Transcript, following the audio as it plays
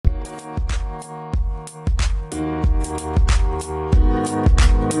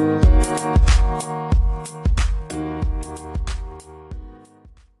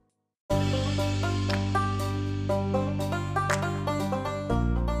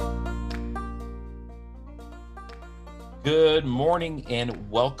Good morning and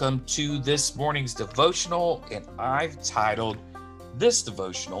welcome to this morning's devotional. And I've titled this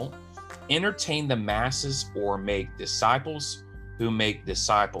devotional, Entertain the Masses or Make Disciples Who Make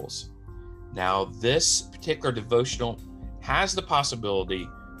Disciples. Now, this particular devotional has the possibility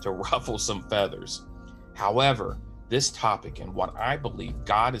to ruffle some feathers. However, this topic and what I believe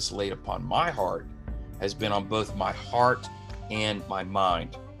God has laid upon my heart has been on both my heart and my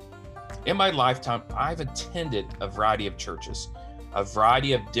mind. In my lifetime, I've attended a variety of churches, a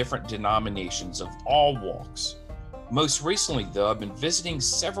variety of different denominations of all walks. Most recently, though, I've been visiting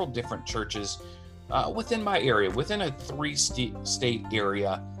several different churches within my area, within a three-state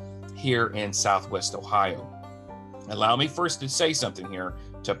area here in Southwest Ohio. Allow me first to say something here,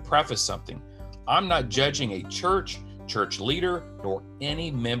 to preface something. I'm not judging a church leader, nor any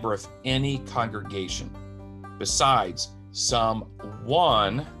member of any congregation. Besides,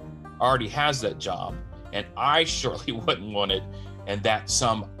 someone already has that job, and I surely wouldn't want it, and that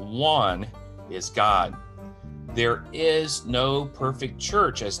someone is God. There is no perfect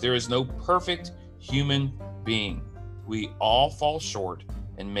church, as there is no perfect human being. We all fall short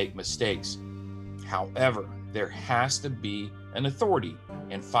and make mistakes. However, there has to be an authority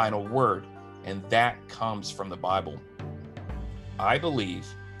and final word, and that comes from the Bible. I believe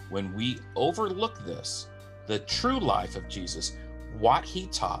when we overlook this, the true life of Jesus, what he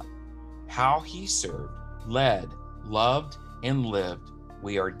taught, how he served, led, loved, and lived,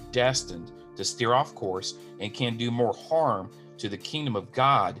 we are destined to steer off course and can do more harm to the kingdom of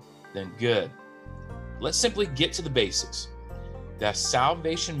God than good. Let's simply get to the basics. The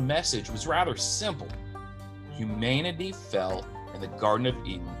salvation message was rather simple. Humanity fell in the Garden of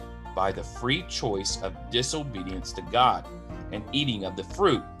Eden by the free choice of disobedience to God and eating of the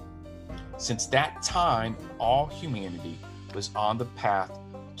fruit. Since that time, all humanity was on the path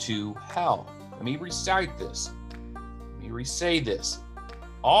to hell. Let me recite this. Let me re-say this.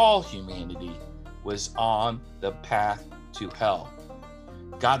 All humanity was on the path to hell.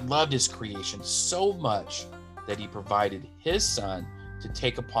 God loved his creation so much that he provided his son to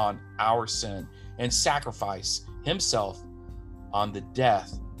take upon our sin and sacrifice himself on the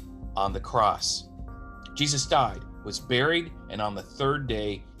death on the cross. Jesus died, was buried, and on the third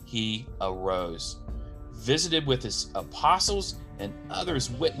day he arose, visited with his apostles, and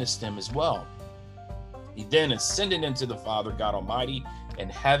others witnessed him as well. He then ascended into the Father, God Almighty, in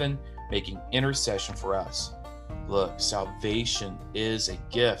heaven, making intercession for us. Look, salvation is a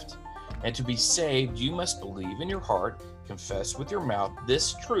gift. And to be saved, you must believe in your heart, confess with your mouth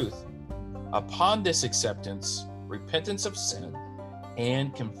this truth. Upon this acceptance, repentance of sin,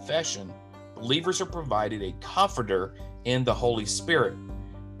 and confession, believers are provided a comforter in the Holy Spirit,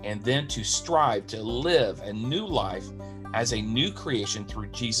 and then to strive to live a new life as a new creation through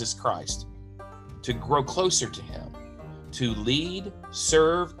Jesus Christ, to grow closer to him, to lead,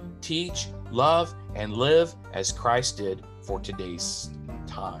 serve, teach, love, and live as Christ did for today's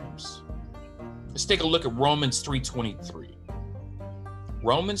times. Let's take a look at Romans 3:23.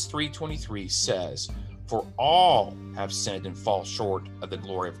 Romans 3:23 says, "For all have sinned and fall short of the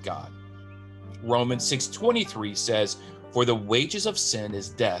glory of God." Romans 6:23 says, "For the wages of sin is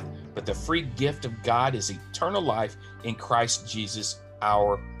death, but the free gift of God is eternal life in Christ Jesus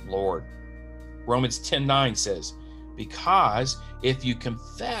our Lord." Romans 10:9 says, "Because if you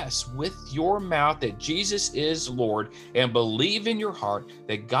confess with your mouth that Jesus is Lord and believe in your heart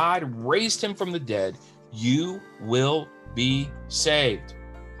that God raised him from the dead, you will be saved."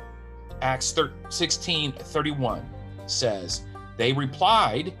 Acts 16:31 says, "They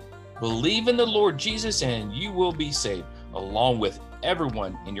replied, 'Believe in the Lord Jesus and you will be saved, along with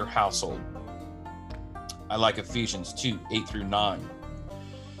everyone in your household.'" I like Ephesians 2:8-9.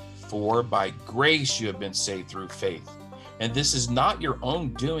 "For by grace you have been saved through faith. And this is not your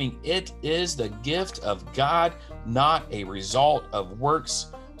own doing. It is the gift of God, not a result of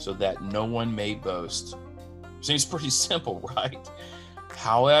works, so that no one may boast." Seems pretty simple, right?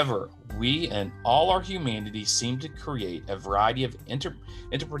 However, we and all our humanity seem to create a variety of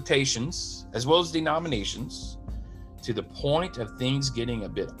interpretations as well as denominations, to the point of things getting a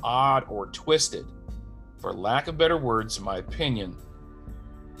bit odd or twisted. For lack of better words, in my opinion,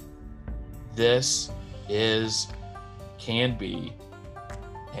 this can be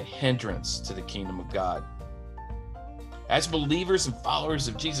a hindrance to the kingdom of God. As believers and followers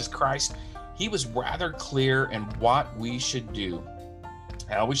of Jesus Christ, he was rather clear in what we should do,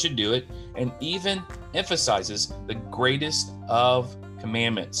 how we should do it, and even emphasizes the greatest of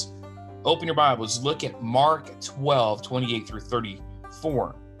commandments. Open your Bibles, look at Mark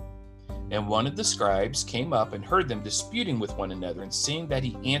 12:28-34. "And one of the scribes came up and heard them disputing with one another, and seeing that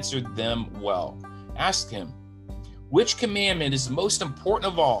he answered them well, asked him, Which commandment is the most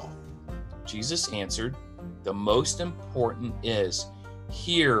important of all? Jesus answered, the most important is,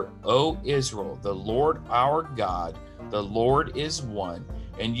 hear, O Israel, the Lord our God, the Lord is one,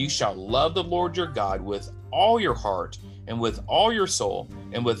 and you shall love the Lord your God with all your heart, and with all your soul,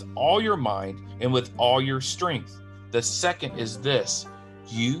 and with all your mind, and with all your strength. The second is this,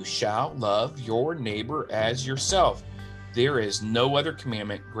 you shall love your neighbor as yourself. There is no other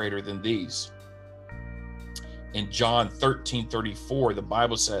commandment greater than these. In John 13:34, the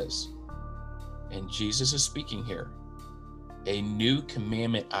Bible says, and Jesus is speaking here, a new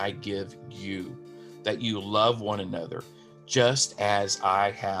commandment I give you, that you love one another, just as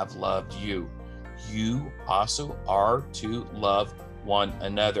I have loved you. You also are to love one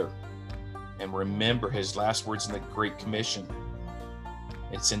another. And remember his last words in the Great Commission.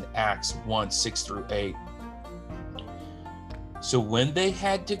 It's in Acts 1:6-8. So when they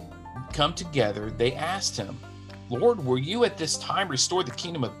had to come together, they asked him, Lord, will you at this time restore the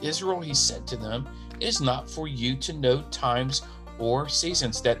kingdom of Israel? He said to them, it is not for you to know times or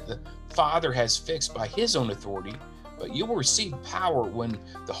seasons that the Father has fixed by his own authority, but you will receive power when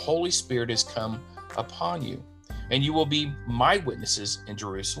the Holy Spirit has come upon you. And you will be my witnesses in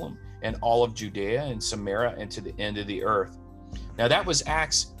Jerusalem and all of Judea and Samaria and to the end of the earth. Now that was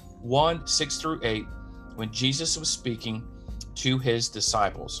Acts 1:6-8, when Jesus was speaking to his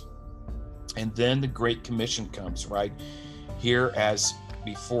disciples. And then the Great Commission comes right here as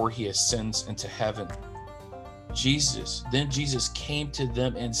before he ascends into heaven. Then Jesus came to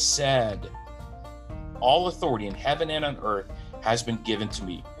them and said, all authority in heaven and on earth has been given to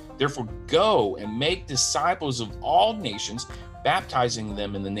me. Therefore go and make disciples of all nations, baptizing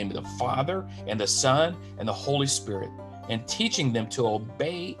them in the name of the Father and the Son and the Holy Spirit, and teaching them to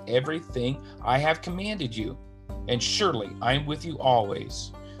obey everything I have commanded you. And surely I am with you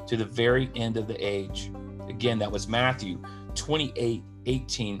always, to the very end of the age. Again, that was Matthew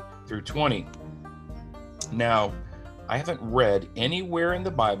 28:18-20. Now, I haven't read anywhere in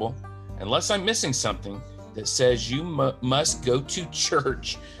the Bible, unless I'm missing something, that says you must go to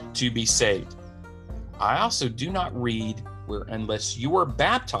church to be saved. I also do not read where unless you are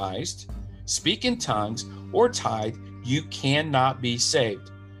baptized, speak in tongues, or tithe, you cannot be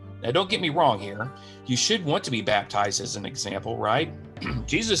saved. Now, don't get me wrong here. You should want to be baptized as an example, right?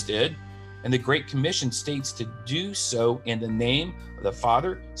 Jesus did, and the Great Commission states to do so in the name of the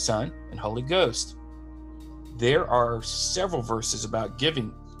Father, Son, and Holy Ghost. There are several verses about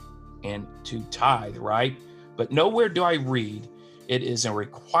giving and to tithe, right? But nowhere do I read it is a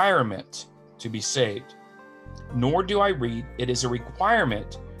requirement to be saved. Nor do I read it is a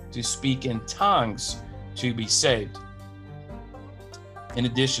requirement to speak in tongues to be saved. In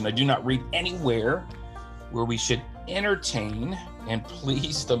addition, I do not read anywhere where we should entertain and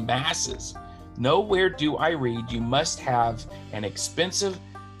please the masses. Nowhere do I read you must have an expensive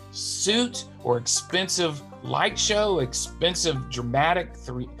suit or expensive light show, expensive dramatic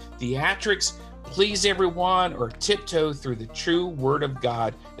theatrics, please everyone, or tiptoe through the true word of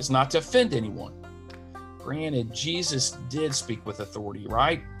God is not to offend anyone. Granted, Jesus did speak with authority,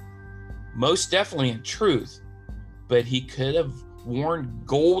 right? Most definitely in truth, but he could have worn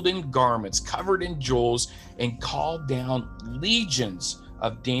golden garments covered in jewels and called down legions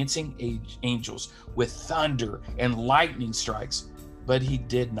of dancing angels with thunder and lightning strikes, but he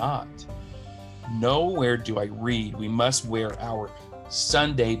did not. Nowhere do I read we must wear our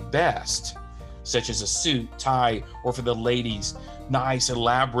Sunday best, such as a suit, tie, or for the ladies, nice,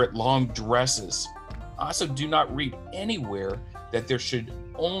 elaborate, long dresses. I also do not read anywhere that there should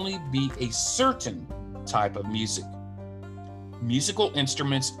only be a certain type of music, musical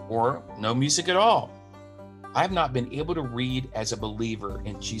instruments, or no music at all. I have not been able to read as a believer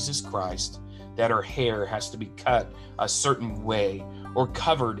in Jesus Christ that our hair has to be cut a certain way or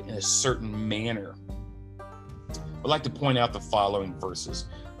covered in a certain manner. I'd like to point out the following verses.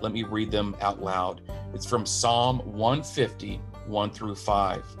 Let me read them out loud. It's from Psalm 150,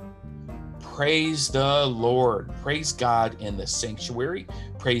 1-5. Praise the Lord. Praise God in the sanctuary.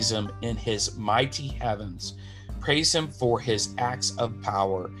 Praise him in his mighty heavens. Praise him for his acts of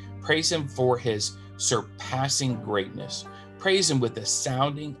power. Praise him for his surpassing greatness. Praise him with the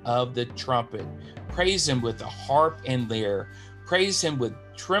sounding of the trumpet. Praise him with the harp and lyre. Praise him with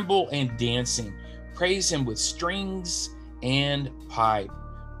timbrel and dancing. Praise him with strings and pipe.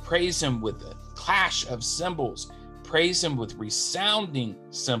 Praise him with the clash of cymbals. Praise him with resounding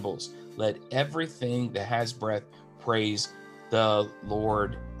cymbals. Let everything that has breath praise the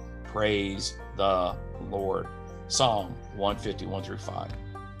Lord. Praise the Lord. Psalm 150, 1-5.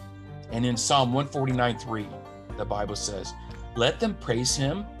 And in Psalm 149:3, the Bible says, let them praise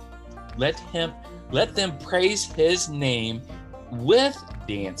him Let them praise his name with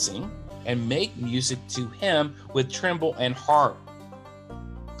dancing and make music to him with timbrel and harp.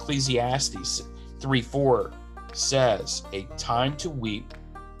 Ecclesiastes 3:4 says, a time to weep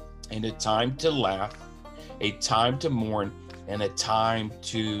and a time to laugh, a time to mourn and a time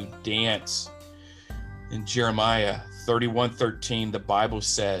to dance. In Jeremiah 31:13, the Bible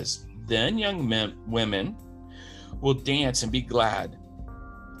says, then young women will dance and be glad,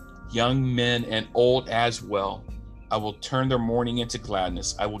 young men and old as well. I will turn their mourning into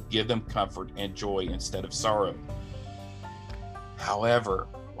gladness. I will give them comfort and joy instead of sorrow. However,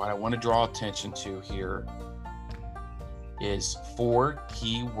 what I want to draw attention to here is 4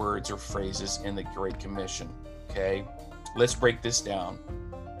 key words or phrases in the Great Commission. Okay, let's break this down.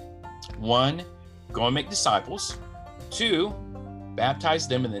 1, go and make disciples. 2, baptize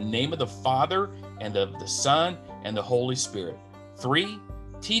them in the name of the Father and of the Son and the Holy Spirit. 3,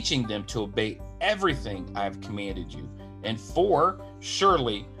 teaching them to obey everything I have commanded you. And 4,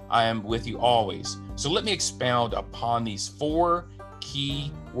 surely I am with you always. So let me expound upon these 4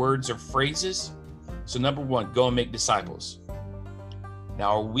 key words or phrases. So number 1, go and make disciples.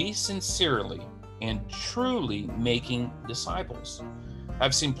 Now, are we sincerely and truly making disciples?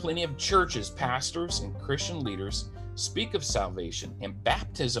 I've seen plenty of churches, pastors, and Christian leaders speak of salvation and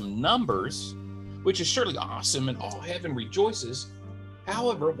baptism numbers, which is surely awesome and all heaven rejoices.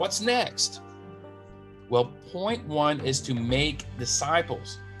 However, what's next? Well, point 1 is to make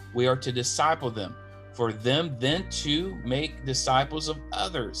disciples. We are to disciple them, for them then to make disciples of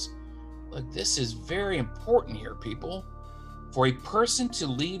others. Look, this is very important here, people. For a person to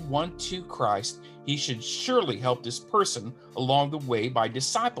lead one to Christ, he should surely help this person along the way by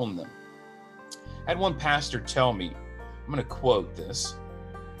discipling them. I had one pastor tell me, I'm going to quote this.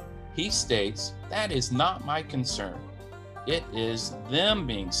 He states, that is not my concern. It is them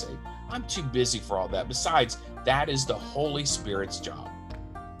being saved. I'm too busy for all that. Besides, that is the Holy Spirit's job.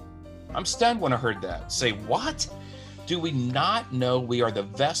 I'm stunned when I heard that. Say, what? Do we not know we are the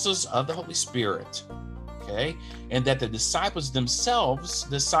vessels of the Holy Spirit? Okay, and that the disciples themselves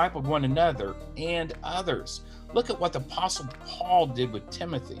discipled one another and others. Look at what the Apostle Paul did with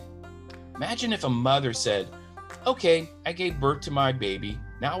Timothy. Imagine if a mother said, okay, I gave birth to my baby.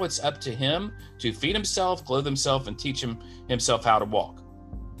 Now it's up to him to feed himself, clothe himself, and teach himself how to walk.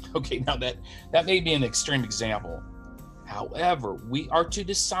 Okay, now that may be an extreme example. However, we are to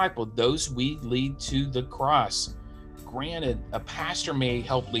disciple those we lead to the cross. Granted, a pastor may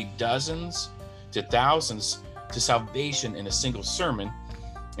help lead dozens to thousands to salvation in a single sermon,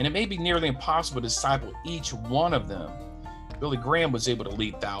 and it may be nearly impossible to disciple each one of them. Billy Graham was able to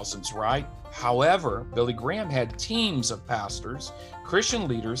lead thousands, right? However, Billy Graham had teams of pastors, Christian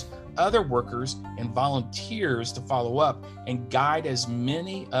leaders, other workers, and volunteers to follow up and guide as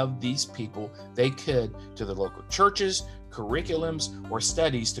many of these people they could to their local churches, curriculums, or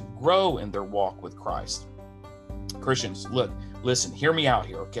studies to grow in their walk with Christ. Christians, listen, hear me out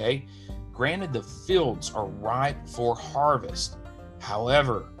here, okay? Granted, the fields are ripe for harvest.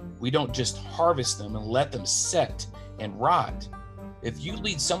 However, we don't just harvest them and let them set and rot. If you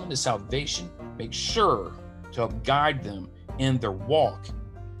lead someone to salvation, make sure to help guide them in their walk.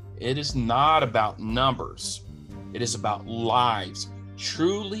 It is not about numbers. It is about lives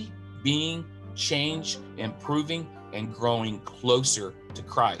truly being changed, improving, and growing closer to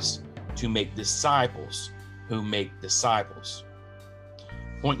Christ to make disciples who make disciples.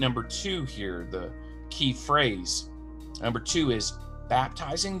 Point number 2 here, the key phrase. Number 2 is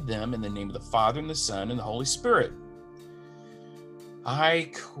baptizing them in the name of the Father and the Son and the Holy Spirit. I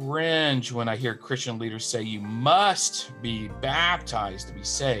cringe when I hear Christian leaders say you must be baptized to be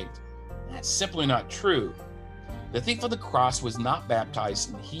saved. That's simply not true. The thief of the cross was not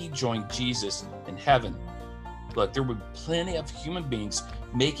baptized and he joined Jesus in heaven. Look, there were plenty of human beings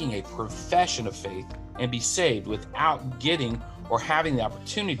making a profession of faith and be saved without getting or having the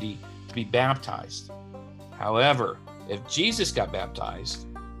opportunity to be baptized. However, if Jesus got baptized,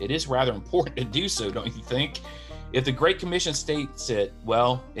 it is rather important to do so, don't you think? If the Great Commission states it,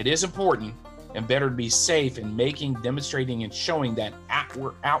 well, it is important and better to be safe in making, demonstrating, and showing that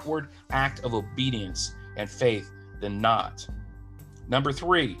outward act of obedience and faith than not. Number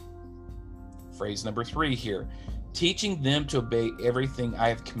 3, phrase number 3 here, teaching them to obey everything I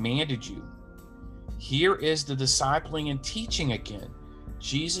have commanded you. Here is the discipling and teaching again.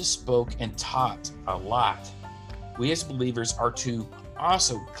 Jesus spoke and taught a lot. We as believers are to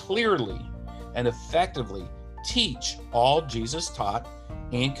also clearly and effectively teach all Jesus taught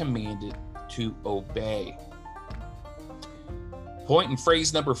and commanded to obey. Point and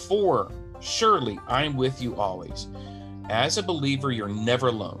phrase number 4, surely I am with you always. As a believer, you're never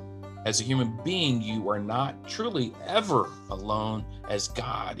alone. As a human being, you are not truly ever alone, as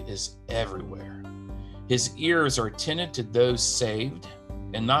God is everywhere. His ears are attentive to those saved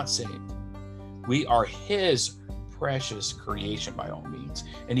and not saved. We are his precious creation by all means,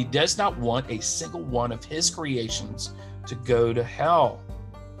 and he does not want a single one of his creations to go to hell.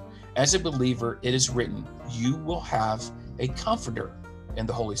 As a believer, it is written, you will have a comforter in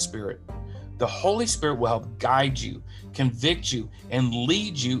the Holy Spirit. The Holy Spirit will help guide you, convict you, and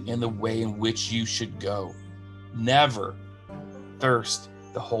lead you in the way in which you should go. Never thirst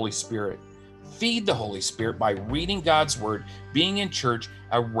the Holy Spirit. Feed the Holy Spirit by reading God's word, being in church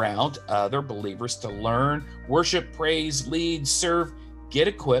around other believers to learn, worship, praise, lead, serve, get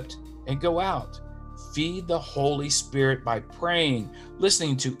equipped, and go out. Feed the Holy Spirit by praying,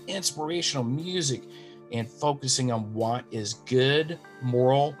 listening to inspirational music, and focusing on what is good,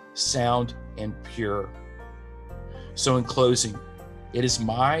 moral, sound, and pure. So in closing, it is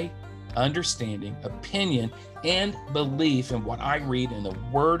my understanding, opinion, and belief in what I read in the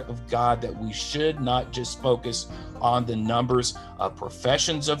Word of God that we should not just focus on the numbers of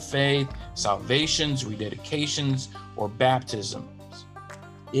professions of faith, salvations, rededications, or baptisms.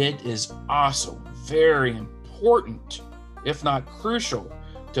 It is also very important, if not crucial,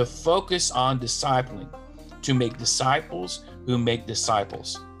 to focus on discipling, to make disciples who make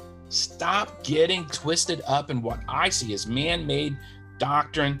disciples. Stop getting twisted up in what I see as man-made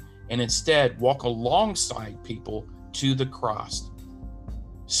doctrine and instead walk alongside people to the cross.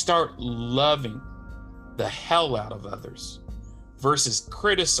 Start loving the hell out of others versus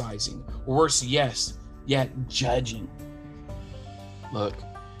criticizing, or worse, yes, yet judging. Look,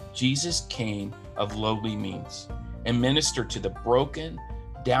 Jesus came of lowly means and ministered to the broken,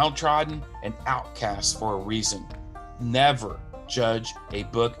 downtrodden, and outcast for a reason. Never judge a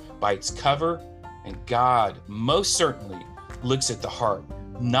book by its cover, and God most certainly looks at the heart,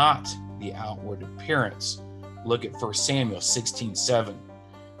 not the outward appearance. Look at 1 Samuel 16:7.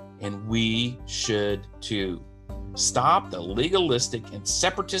 And we should too. Stop the legalistic and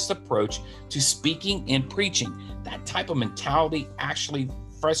separatist approach to speaking and preaching. That type of mentality actually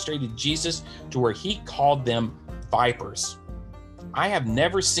frustrated Jesus to where he called them vipers. I have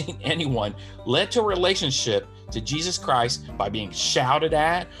never seen anyone led to a relationship to Jesus Christ by being shouted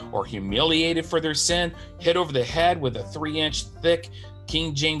at or humiliated for their sin, hit over the head with a 3-inch thick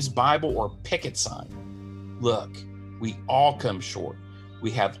King James Bible or picket sign. Look, we all come short.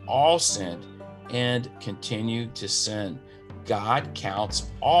 We have all sinned and continue to sin. God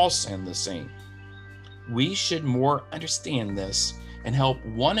counts all sin the same. We should more understand this and help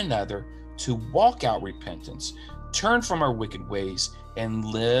one another to walk out repentance, turn from our wicked ways, and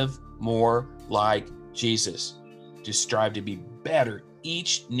live more like Jesus, to strive to be better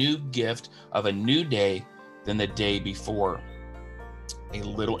each new gift of a new day than the day before. A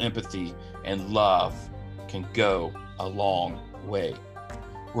little empathy and love can go a long way.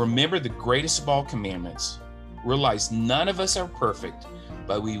 Remember the greatest of all commandments. Realize none of us are perfect,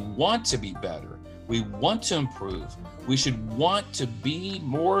 but we want to be better. We want to improve. We should want to be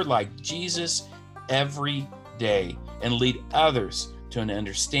more like Jesus every day and lead others to an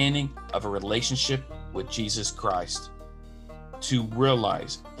understanding of a relationship with Jesus Christ. To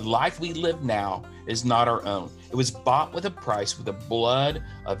realize the life we live now is not our own. It was bought with a price, with the blood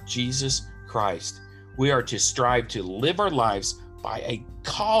of Jesus Christ. We are to strive to live our lives by a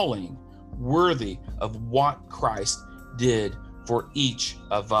calling worthy of what Christ did for each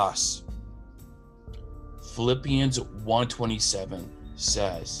of us. Philippians 1:27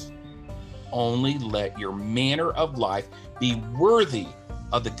 says, only let your manner of life be worthy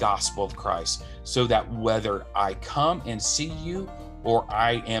of the gospel of Christ, so that whether I come and see you or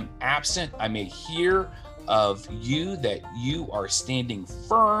I am absent, I may hear of you that you are standing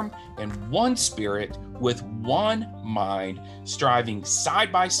firm in one spirit, with one mind, striving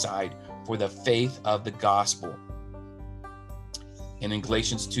side by side for the faith of the gospel. And in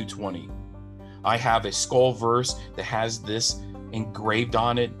Galatians 2:20, I have a skull verse that has this engraved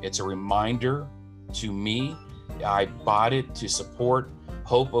on it. It's a reminder to me. I bought it to support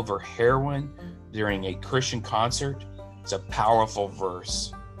Hope Over Heroin during a Christian concert. It's a powerful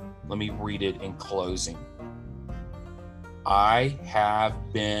verse. Let me read it in closing. I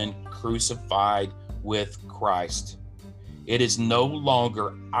have been crucified with Christ. It is no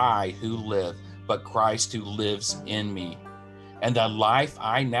longer I who live, but Christ who lives in me. And the life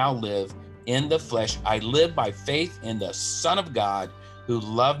I now live in the flesh, I live by faith in the Son of God who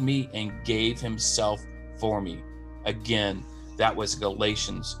loved me and gave himself for me. Again, that was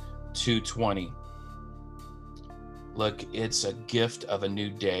Galatians 2:20. Look, it's a gift of a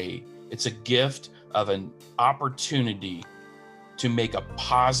new day. It's a gift of an opportunity to make a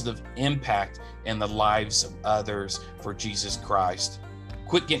positive impact in the lives of others for Jesus Christ.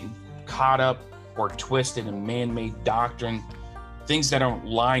 Quit getting caught up or twisted in man-made doctrine, things that don't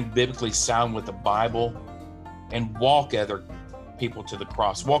line biblically sound with the Bible, and walk other people to the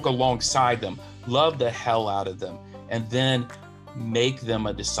cross. Walk alongside them, love the hell out of them, and then make them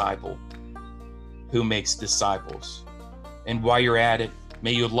a disciple who makes disciples. And while you're at it,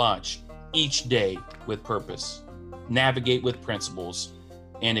 may you launch each day with purpose, navigate with principles,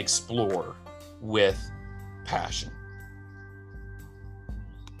 and explore with passion.